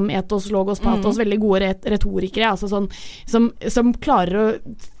mye liksom etos, logos, patos, veldig gode retorikere, altså sånn som klarer å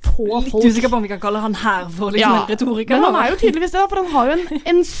få litt folk... Litt usikker på om vi kan kalle han her for liksom en retoriker. Men han jo tydeligvis det, for han har jo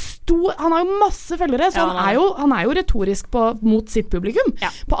en stor... Han har jo masse følgere, så han jo retorisk mot sitt publikum,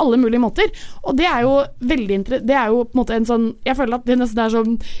 på alle mulige måter. Og det jo veldig interessant. Det jo på en måte en sånn... Jeg føler at det nesten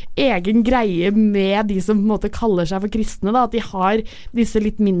sånn egen greie med de som på en måte kaller seg for kristne, da, at de har disse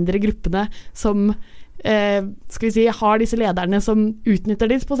litt mindre gruppene som... skal vi si, har disse lederne som utnytter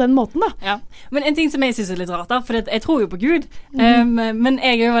det på den måten da. Ja, men en ting som jeg synes litt rart da, for jeg tror jo på Gud, men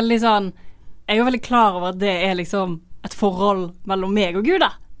jeg jo veldig sånn, jeg jo veldig klar over at det liksom et forhold mellom meg og Gud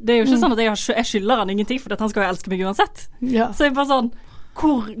da. Det jo ikke sånn at jeg skylder han ingenting, for at han skal jo elske meg uansett. Så jeg bare sånn,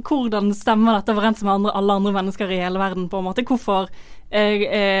 hvordan stemmer dette overens med alle andre mennesker I hele verden på en måte? Hvorfor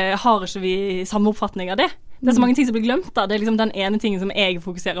har ikke vi samme oppfatning av det? Det så mange ting som blir glemt da. Det liksom den ene tingen som jeg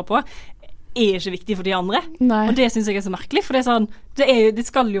fokuserer på ikke viktig for de andre. Nei. Og det synes jeg så merkelig, for det sånn, det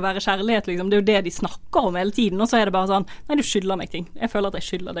skal jo være kjærlighet, liksom. Det jo det de snakker om hele tiden, og så det bare sånn, nei, du skylder meg ting. Jeg føler at jeg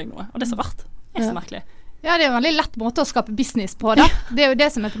skylder deg noe, og det så rart. Det så merkelig. Ja, det en veldig lett måte å skape business på, da. Det jo det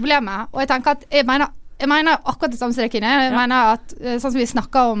som problemet. Og jeg tenker at, jeg mener akkurat det samme som Kine. Jeg mener at, sånn som vi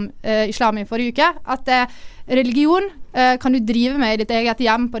snakket om islam I forrige uke, at religion kan du drive med I ditt eget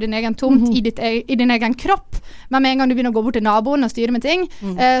hjem, på din egen tomt, I din egen kropp, men med en gang du begynner å gå bort til naboen og styre med ting,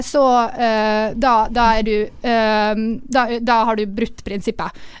 så da har du brutt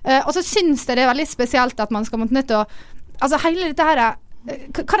prinsippet. Og så synes jeg det veldig spesielt at man skal måtte nødt til å, altså hele dette her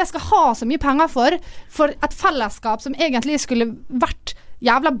hva de skal ha så mye penger for et fellesskap som egentlig skulle vært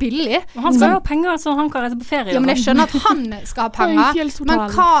jævla billig. Og han skal jo ha penger, så han kan reise på ferie. Ja, men jeg skjønner at han skal ha penger, men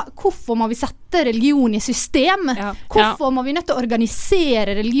hvorfor må vi sette religion I system? Hvorfor må vi nødt til å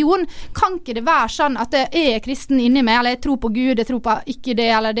organisere religion? Kan ikke det være sånn at det kristen inni meg, eller jeg tror på Gud, jeg tror på ikke det,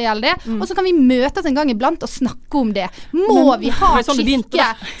 eller det, eller det, og så kan vi møtes en gang iblant og snakke om det. Må vi ha kirke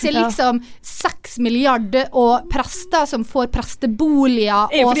til liksom 6 milliarder og prester som får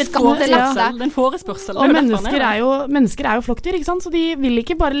presteboliger og skattelette? Den forespørsel. Og mennesker jo flokkdyr, ikke sant? Så de vil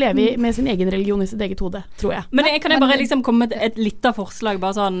ikke bare leve med sin egen religion I sitt eget hode, tror jeg. Men kan jeg bare liksom komme med et litt av forslag,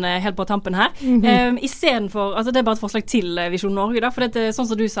 bare sånn helt på tampen her. I stedet for, altså det bare et forslag til Visjon Norge da, for det sånn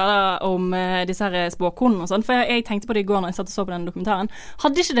som du sa da, om disse her spåkonene og sånn, for jeg tenkte på det I går når jeg satt og så på den dokumentaren.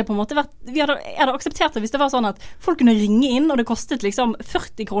 Hadde ikke det på en måte vært, jeg hadde akseptert det hvis det var sånn at folk kunne ringe inn, og det kostet liksom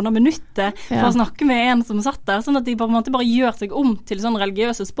 40 kroner minuttet for å snakke med en som satt der, sånn at de på en måte bare gjør seg om til sånne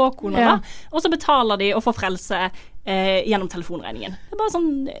religiøse spåkoner da, og så betaler de og får frelse gjennom telefonregningen. Det bare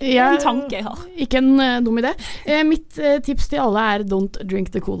sånn en tanke jeg har. Ikke en dum idé. Mitt tips til alle don't drink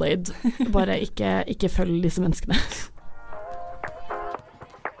the Kool-Aid. Bare ikke følg disse menneskene.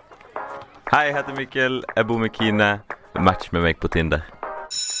 Hei, jeg heter Mikkel, jeg bor med Kine. Match med meg på Tinder.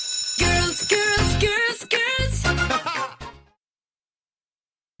 Girls, girls, girls, girls.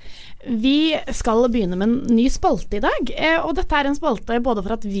 Vi skal begynne med en ny spalte i dag, og dette en spalte både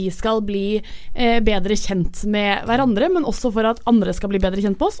for at vi skal bli bedre kjent med hverandre, men også for at andre skal bli bedre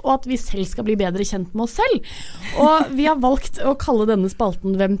kjent med oss, og at vi selv skal bli bedre kjent med oss selv. Og vi har valgt å kalle denne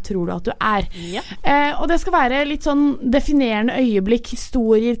spalten «Hvem tror du at du er?». Ja. Og det skal være litt sånn definerende øyeblikk,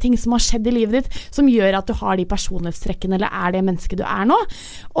 historier, ting som har skjedd i livet ditt, som gjør at du har de personlighetstrekkene, eller det mennesket du nå.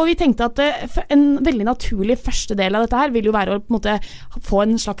 Og vi tenkte at en veldig naturlig første del av dette her vil jo være å på en måte få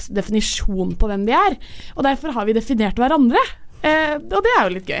en slags definisjon på hvem vi og derfor har vi definert hverandre. Og det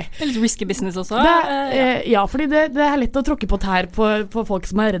jo litt gøy. Det litt risky business også. Ja, fordi det lett å tråkke på tær på folk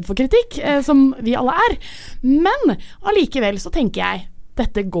som redd for kritikk, som vi alle Men allikevel så tenker jeg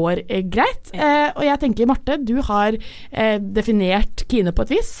dette går greit. Og jeg tenker, Marte, du har definert Kine på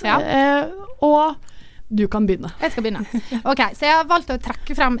et vis. Ja. Og du kan begynne. Jeg skal begynne. Ok, så jeg har valgt å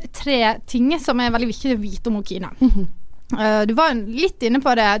trekke frem 3 ting som veldig viktig å vite om Kine. Du var litt inne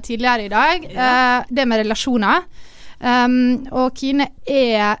på det tidligere i dag, det med relasjoner. Og Kine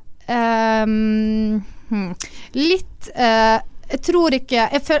litt jeg tror ikke,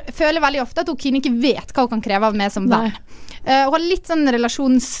 jeg føler veldig ofte at Kine ikke vet hva hun kan kreve av meg som venn. Hun har litt sånn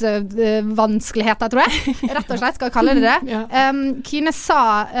relasjonsvanskeligheter, tror jeg. Rett og slett skal jeg kalle det det. Kine sa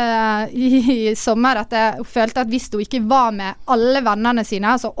i sommer at hun følte at hvis hun ikke var med alle vennene sine,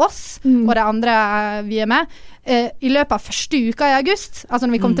 altså oss og det andre vi med, i løpet av første uka i august, altså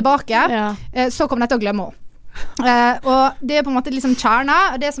når vi kom tilbake, så kom de til å glemme henne. Og det på en måte liksom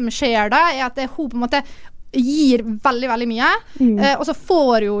kjerna, og det som skjer da, at hun på en måte gir veldig, veldig mye, og så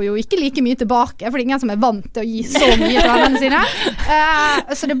får hun jo ikke like mye tilbake, for det ingen som vant til å gi så mye til vennene sine.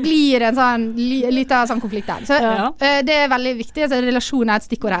 Så det blir en sånn liten sånn konflikt der. Så det veldig viktig, så relasjon et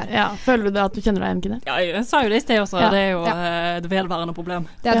stikkord her. Ja, føler du det at du kjenner deg igjen, Kine? Ja, jeg sa jo det i sted også, det jo et vedvarende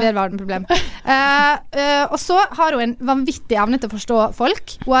problem. Det et vedvarende problem. Og så har hun en vanvittig evne til å forstå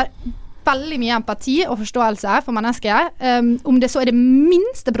folk. Hun har veldig mye empati og forståelse for mennesker. Om det så det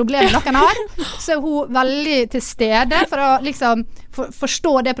minste problemet noen har, så hun veldig til stede for å liksom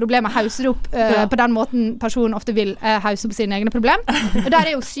forstå det problemet, hauser opp på den måten personen ofte vil hause opp sine egne problem. Og der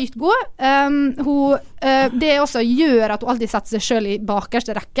hun sykt god. Det også gjør at hun alltid setter seg selv i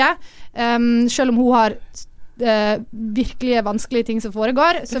bakerste rekke. Selv om hun har virkelig vanskelige ting som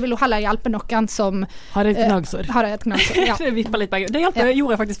foregår, så vil hun heller hjelpe noen som har et gnagsår. Det vipper litt begge. Det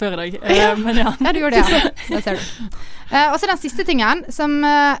gjorde jeg faktisk før i dag. Men ja, du gjorde det. Det ser du. Og så den siste tingen, som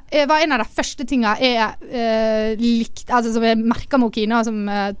var en av de første tingene som jeg merket med Kine, og som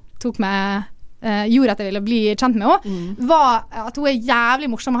tok meg gjorde at jeg ville bli kjent med henne, var at hun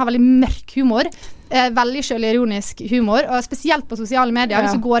jævlig morsom og har veldig mørk humor. Veldig selvironisk humor, og spesielt på sosiale medier.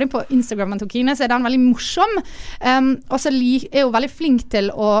 Hvis du går inn på Instagrammen til Kine, så den veldig morsom. Og så hun veldig flink til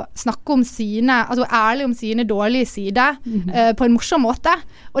å snakke om sine, altså ærlig om sine dårlige sider på en morsom måte.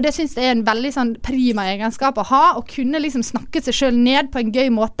 Og det synes jeg en veldig sånn prima egenskap å ha, å kunne liksom snakke seg selv ned på en gøy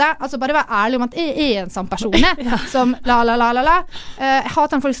måte. Altså bare være ærlig om at jeg en sånn person som la. Jeg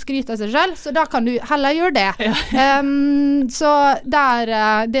hater når folk skryter av seg selv, så da kan du heller gjøre det. Så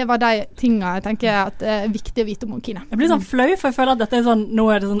det var de tingene jeg tenker at viktig å vite om Kine. Jeg blir sånn flau, for jeg føler at dette sånn, nå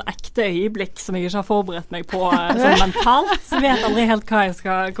det sånn ekte øyeblikk som jeg ikke har forberedt meg på sånn mentalt, så vet aldri helt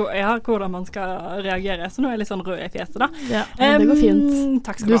hvordan man skal reagere, så nå jeg litt sånn rød i fjeset da. Ja, det går fint.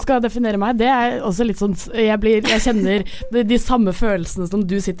 Takk skal du skal definere meg, det også litt sånn, jeg kjenner de samme følelsene som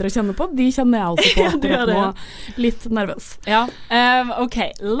du sitter og kjenner på, de kjenner jeg også på akkurat nå, litt nervøs. Ja,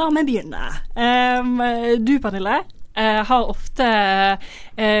 ok, la meg begynne. Du, Pernille, har ofte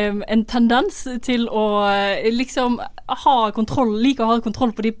en tendens til å liksom like å ha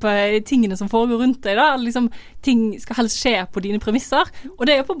kontroll på de tingene som foregår rundt deg da, liksom ting skal helst skje på dine premisser, og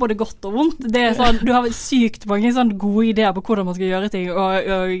det på både godt og vondt. Det sånn, du har sykt mange sånn gode ideer på hvordan man skal gjøre ting,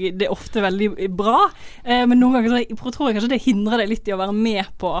 og det ofte veldig bra, men noen ganger så tror jeg kanskje det hindrer deg litt i å være med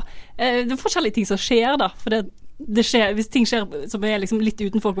på det forskjellige ting som skjer da, for det skjer, hvis ting skjer som liksom litt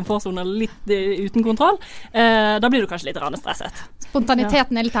utenfor komfortzonen eller litt uten kontroll, da blir du kanskje litt stresset.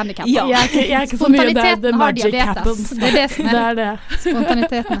 Spontaniteten litt handicap. Ja. Jeg er ikke så mye der the magic happens. Det det som det.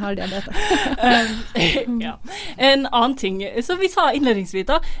 Spontaniteten har diabetes. Ja. En annen ting, så vi sa innledningsvis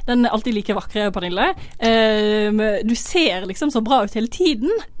da, den alltid like vakre, Pernille. Du ser liksom så bra ut hele tiden.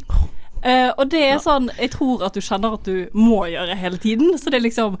 Og det sånn, jeg tror at du kjenner at du må gjøre hele tiden, så det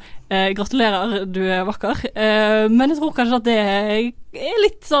liksom, gratulerer, du vakker. Men jeg tror kanskje at det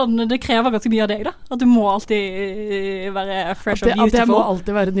litt sånn, det krever ganske mye av deg da, at du må alltid være fresh og beautiful. At jeg må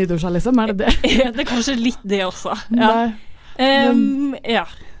alltid være nydusja liksom, det? Det er kanskje litt det også, ja. Ja.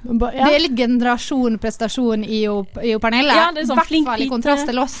 Det litt generasjon-prestasjon i panelet. Ja, det sånn flink pike. I kontrast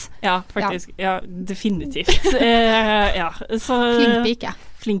til oss. Ja, faktisk. Ja, definitivt. Ja, så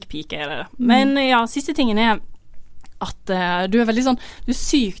flink pike det. Men ja, siste tingen at du veldig sånn, du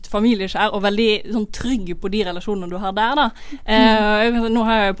sykt familieskjær og veldig sånn trygg på de relasjonene du har der da. Nå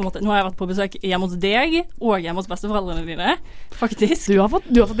har jeg vært på besøk hjemme hos deg og hjemme hos besteforeldrene dine, faktisk. Du har fått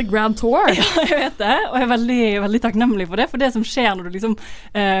the grand tour. Ja, jeg vet det, og jeg veldig, veldig takknemlig for det, for det som skjer når du liksom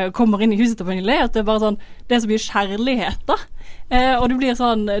kommer inn i huset til familie, at det bare sånn, det så mye kjærlighet da. Og du blir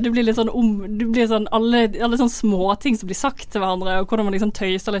litt sånn alle sånne små ting som blir sagt til hverandre, og hvordan man liksom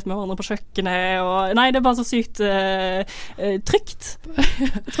tøyser litt med hverandre på kjøkkenet, og nei, det bare så sykt trygt.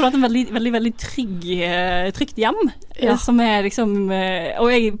 Jeg tror det er veldig, veldig, veldig trygt hjem, som liksom, og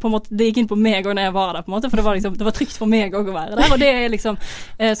jeg på en måte, det gikk inn på meg når jeg var der på en måte, for det var trygt for meg også å være der, og det liksom,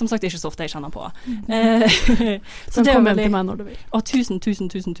 som sagt, ikke så ofte jeg kjenner på. Så det kom hjem til meg når du vil.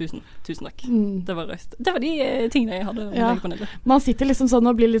 Tusen takk. Det var røst. Det var de tingene jeg hadde å legge på nettet. Man sitter liksom sånn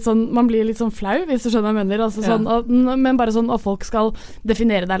og blir litt sånn flau, hvis du skjønner hva jeg mener. Altså sånn, men bare sånn, og folk skal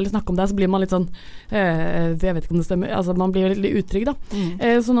definere deg eller snakke om deg, så blir man litt sånn, jeg vet ikke om det stemmer, altså man blir veldig utrygg da.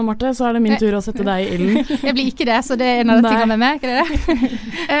 Så nå, Marte, så det min tur å sette deg i ilden. Jeg blir ikke det, så det en av de tingene med meg, ikke det?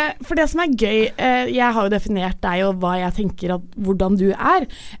 For det som gøy, jeg har jo definert deg og hva jeg tenker hvordan du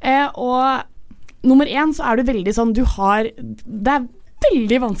og nummer 1 så du veldig sånn, det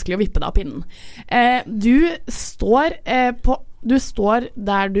veldig vanskelig å vippe deg av pinnen. Du står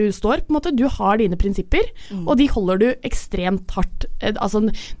der du står, på en måte. Du har dine prinsipper, og de holder du ekstremt hardt. Altså,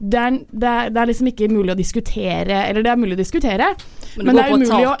 det liksom ikke mulig å diskutere, eller det mulig å diskutere, men det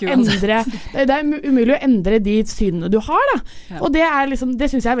umulig å endre de synene du har, da. Ja. Og det liksom,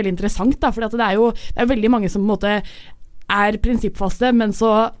 det synes jeg hvert veldig interessant, da, for det jo veldig mange som på en måte prinsippfaste, men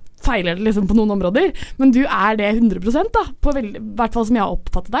så feiler det liksom på noen områder, men du det 100% da, I hvert fall som jeg har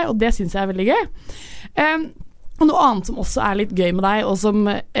oppfattet deg, og det synes jeg veldig gøy. Og noe annet som også litt gøy med deg, og som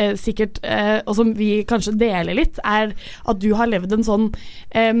sikkert, og som vi kanskje deler litt, at du har levd en sånn,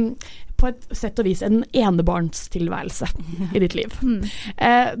 på et sett og vis en enebarnstilværelse I ditt liv.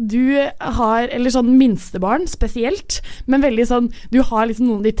 Du har, eller sånn minstebarn spesielt, men veldig sånn, du har liksom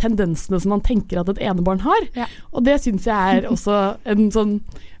noen av de tendensene som man tenker at et enebarn har, og det synes jeg også en sånn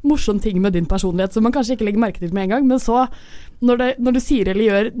morsom ting med din personlighet, som man kanskje ikke legger merke til med en gang, men så når du sier eller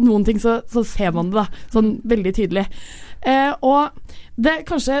gjør noen ting, så ser man det da, sånn veldig tydelig. Og det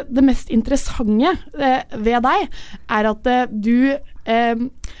kanskje det mest interessante ved deg at du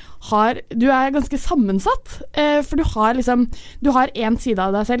ganske sammensatt, for du har en side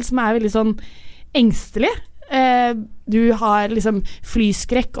av deg selv som veldig sånn engstelig. Du har liksom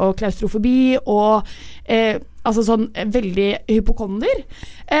flyskrekk og klaustrofobi og altså sånn veldig hypokonder,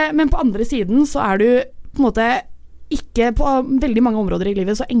 men på andre siden så du på en måte ikke på veldig mange områder I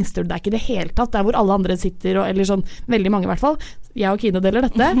livet så engster du deg ikke I det hele tatt, der hvor alle andre sitter, eller sånn, veldig mange I hvert fall. Jeg og Kine deler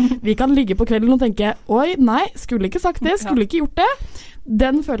dette. Vi kan ligge på kvelden og tenke, oi, nei, skulle ikke sagt det, skulle ikke gjort det.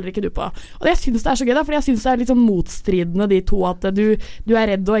 Den føler ikke du på. Og jeg synes det så gøy da, for jeg synes det litt sånn motstridende de to, at du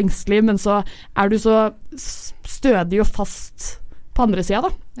redd og engstelig, men så du så stødig og fast på andre siden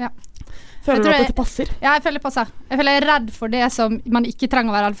da. Ja. Føler du at det passer? Ja, jeg føler det passer. Jeg føler jeg redd for det som man ikke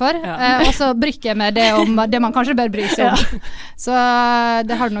trenger å være redd for, og så brykker jeg med det om det man kanskje bør bry seg om. Så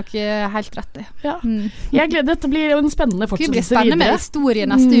det har du nok helt rett I. Ja. Jeg gleder, dette blir jo en spennende fortsettelse videre. Det blir spennende med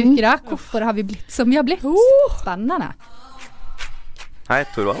historien neste uke da. Hvorfor har vi blitt som vi har blitt? Spennende. Hei,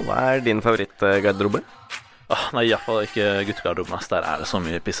 Torvald. Hva din favorittgarderobe? Nei, I hvert fall ikke guttegarderoben. Der det så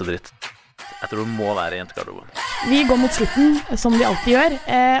mye piss og dritt. Jeg tror det må være jentegarderoben. Vi går mot slutten, som vi alltid gjør.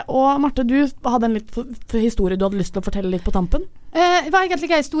 Og Marte, du hadde en litt historie du hadde lyst til å fortelle litt på tampen? Det var egentlig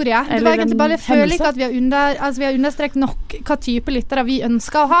ikke en historie. Det var egentlig bare, jeg føler ikke at vi har understrekt nok hva type lyttere vi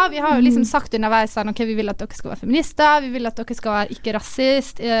ønsker å ha. Vi har jo liksom sagt underveis ok, vi vil at dere skal være feminister, vi vil at dere skal være ikke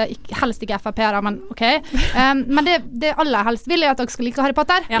rasist, helst ikke FRP-ere, men ok. Men det aller helst vil at dere skal like Harry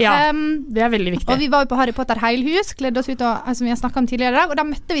Potter. Ja, det veldig viktig. Og vi var jo på Harry Potter Heilhus, kledde oss ut, som vi har snakket om tidligere i dag, og da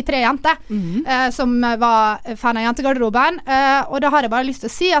møtte vi 3 jenter som var fan av jentegarderoben, og da har jeg bare lyst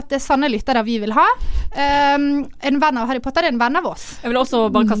til å si at det sanne lyttere vi vil ha. En venn av Harry Potter en venn av oss. Jeg vil også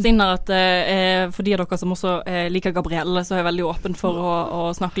bare kaste inn her at for de av dere som også liker Gabrielle, så jeg veldig åpen for å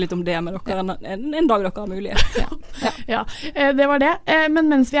snakke litt om det med dere en dag dere har mulighet. Ja, det var det. Men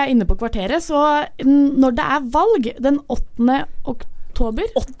mens vi inne på kvarteret, så når det valg den 8. oktober, oktober?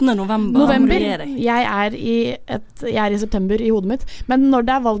 8. november. Jeg er i september i hodet mitt. Men når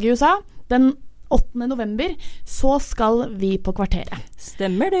det er valg i USA, den 8. november, så skal vi på Kvarteret.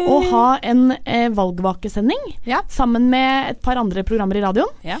 Stemmer det. Og ha en valgvakesending sammen med et par andre programmer i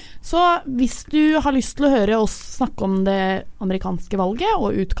radioen. Ja. Så hvis du har lyst til å høre oss snakke om det amerikanske valget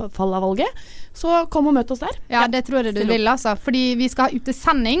og utfallet av valget, så kom og møt oss der. Ja, det tror jeg du vil, altså. Fordi vi skal ha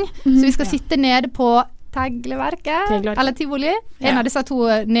utesending, så vi skal sitte nede på Tegleverket, eller Tivoli, en av disse to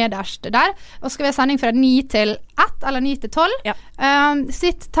nederst der, og så skal vi ha sending fra 9 til 1 eller 9 til 12.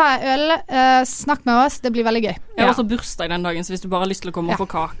 Sitt, ta øl, snakk med oss, det blir veldig gøy. Jeg har også bursdag den dagen, så hvis du bare har lyst til å komme og få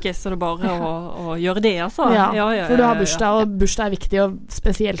kake, så er det bare å gjøre det, altså. For du har bursdag, og bursdag er viktig, og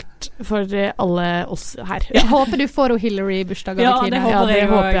spesielt for alle oss her. Jeg håper du får Hillary bursdag. Ja, det håper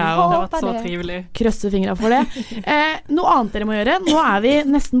jeg også. Det har vært så trivelig. Krøsse fingra for det. Noe annet dere må gjøre, nå er vi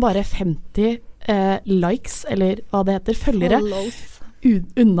nesten bare 50 likes, eller hva det heter, følgere,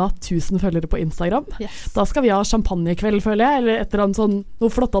 unna 1000 følgere på Instagram. Da skal vi ha champagnekveld, føler jeg, eller et eller annet sånn,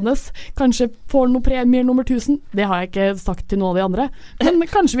 noe flottende. Kanskje får noen premier nummer 1000. Det har jeg ikke sagt til noen av de andre,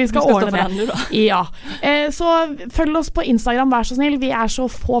 men kanskje vi skal ordne det. Ja. Så følg oss på Instagram, vær så snill. Vi er så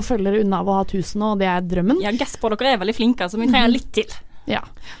få følgere unna av å ha 1000, og det er drømmen. Ja, guess på, dere er veldig flinke, så vi trenger litt til. Ja.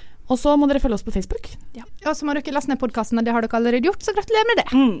 Og så må dere følge oss på Facebook. Ja. Og så må dere laste ned podcasten, og det har dere allerede gjort, så gratulerer med det.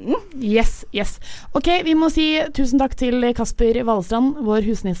 Yes. Ok, vi må si tusen takk til Kasper Valstrand, vår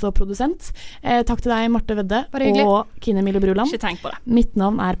husnisse og produsent. Takk til deg, Marte Vedde, og Kine Mille Bruland. Ikke tenk på det. Mitt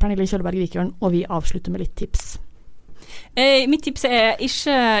navn er Pernille Kjølberg Vikørn, og vi avslutter med litt tips. Mitt tips er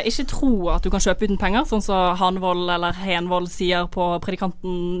ikke tro at du kan kjøpe uten penger, sånn som Hanvold eller Henvold sier på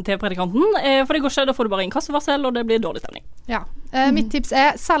TV-predikanten, for det går ikke, da får du bare inkassovarsel, og det blir dårlig stemning. Ja. Mitt tips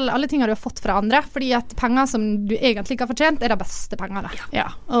er selg alle tingene du har fått fra andre, fordi at penger som du egentlig ikke har fortjent, er de beste pengene. Ja,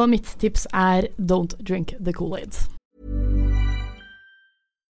 og mitt tips er don't drink the Kool-Aid.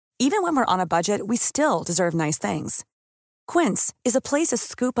 Even when we're on a budget, we still deserve nice things. Quince is a place to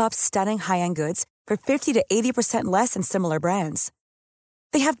scoop up stunning high-end goods for 50 to 80% less than similar brands.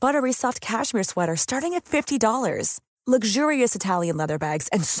 They have buttery soft cashmere sweaters starting at $50, luxurious Italian leather bags,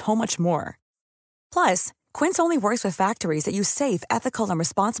 and so much more. Plus, Quince only works with factories that use safe, ethical, and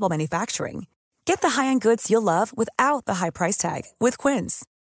responsible manufacturing. Get the high-end goods you'll love without the high price tag with Quince.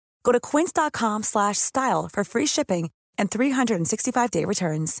 Go to quince.com/style for free shipping and 365-day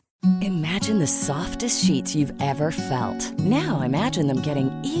returns. Imagine the softest sheets you've ever felt. Now imagine them getting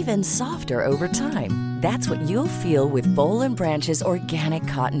even softer over time. That's what you'll feel with Boll & Branch's organic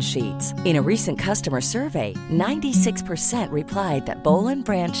cotton sheets. In a recent customer survey, 96% replied that Boll &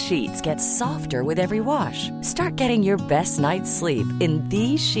 Branch sheets get softer with every wash. Start getting your best night's sleep in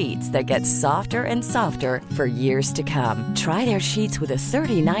these sheets that get softer and softer for years to come. Try their sheets with a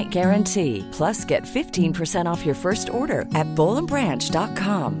 30-night guarantee. Plus, get 15% off your first order at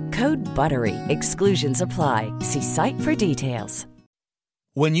bollandbranch.com. Code BUTTERY. Exclusions apply. See site for details.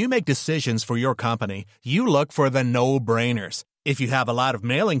 When you make decisions for your company, you look for the no-brainers. If you have a lot of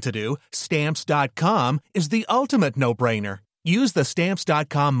mailing to do, Stamps.com is the ultimate no-brainer. Use the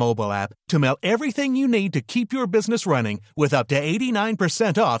Stamps.com mobile app to mail everything you need to keep your business running with up to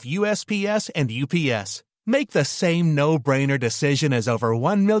 89% off USPS and UPS. Make the same no-brainer decision as over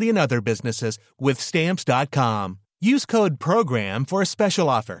 1 million other businesses with Stamps.com. Use code PROGRAM for a special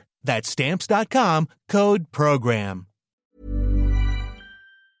offer. That's Stamps.com, code PROGRAM.